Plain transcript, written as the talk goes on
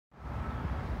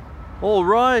All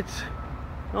right,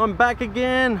 I'm back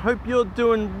again. Hope you're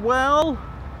doing well.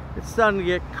 It's starting to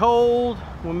get cold.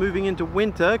 We're moving into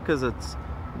winter because it's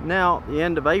now the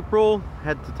end of April.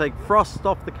 Had to take frost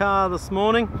off the car this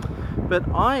morning. But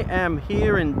I am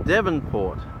here in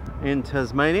Devonport in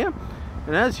Tasmania.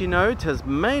 And as you know,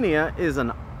 Tasmania is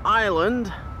an island,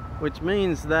 which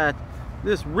means that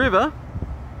this river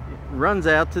runs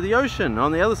out to the ocean.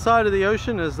 On the other side of the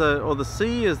ocean is the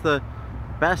sea is the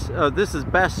this is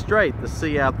Bass Strait, the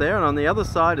sea out there, and on the other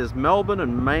side is Melbourne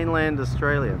and mainland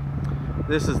Australia.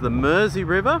 This is the Mersey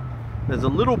River. There's a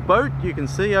little boat you can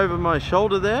see over my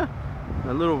shoulder there,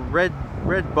 a little red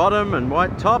bottom and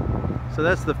white top. So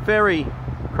that's the ferry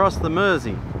across the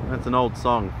Mersey. That's an old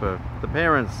song for the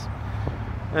parents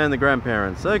and the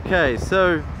grandparents. Okay,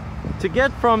 so to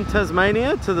get from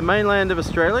Tasmania to the mainland of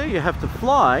Australia, you have to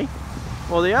fly,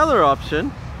 or the other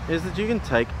option is that you can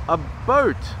take a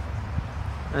boat.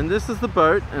 And this is the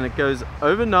boat, and it goes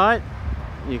overnight.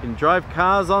 You can drive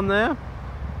cars on there,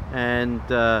 and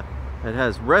it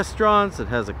has restaurants, it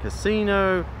has a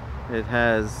casino, it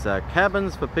has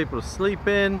cabins for people to sleep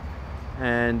in,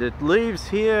 and it leaves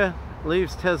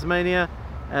Tasmania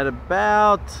at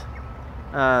about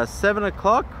 7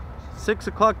 o'clock, 6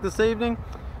 o'clock this evening,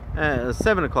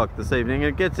 7 o'clock this evening.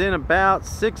 It gets in about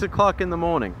 6 o'clock in the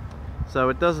morning, so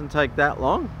it doesn't take that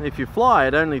long. If you fly,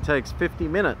 it only takes 50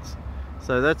 minutes.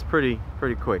 So that's pretty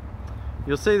quick.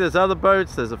 You'll see there's other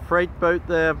boats. There's a freight boat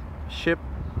there, ship,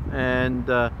 and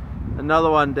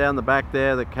another one down the back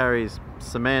there that carries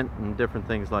cement and different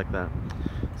things like that.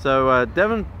 So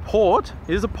Devonport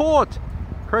is a port.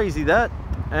 Crazy that.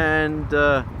 And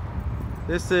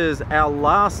this is our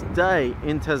last day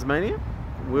in Tasmania.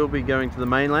 We'll be going to the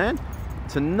mainland.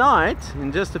 Tonight,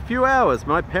 in just a few hours,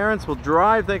 my parents will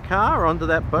drive their car onto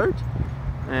that boat,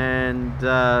 and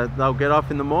they'll get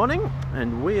off in the morning,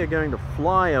 and we are going to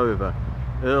fly over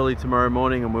early tomorrow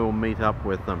morning, and we'll meet up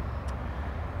with them.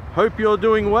 Hope you're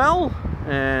doing well,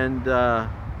 and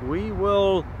we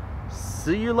will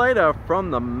see you later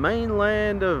from the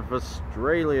mainland of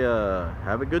Australia.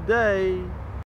 Have a good day.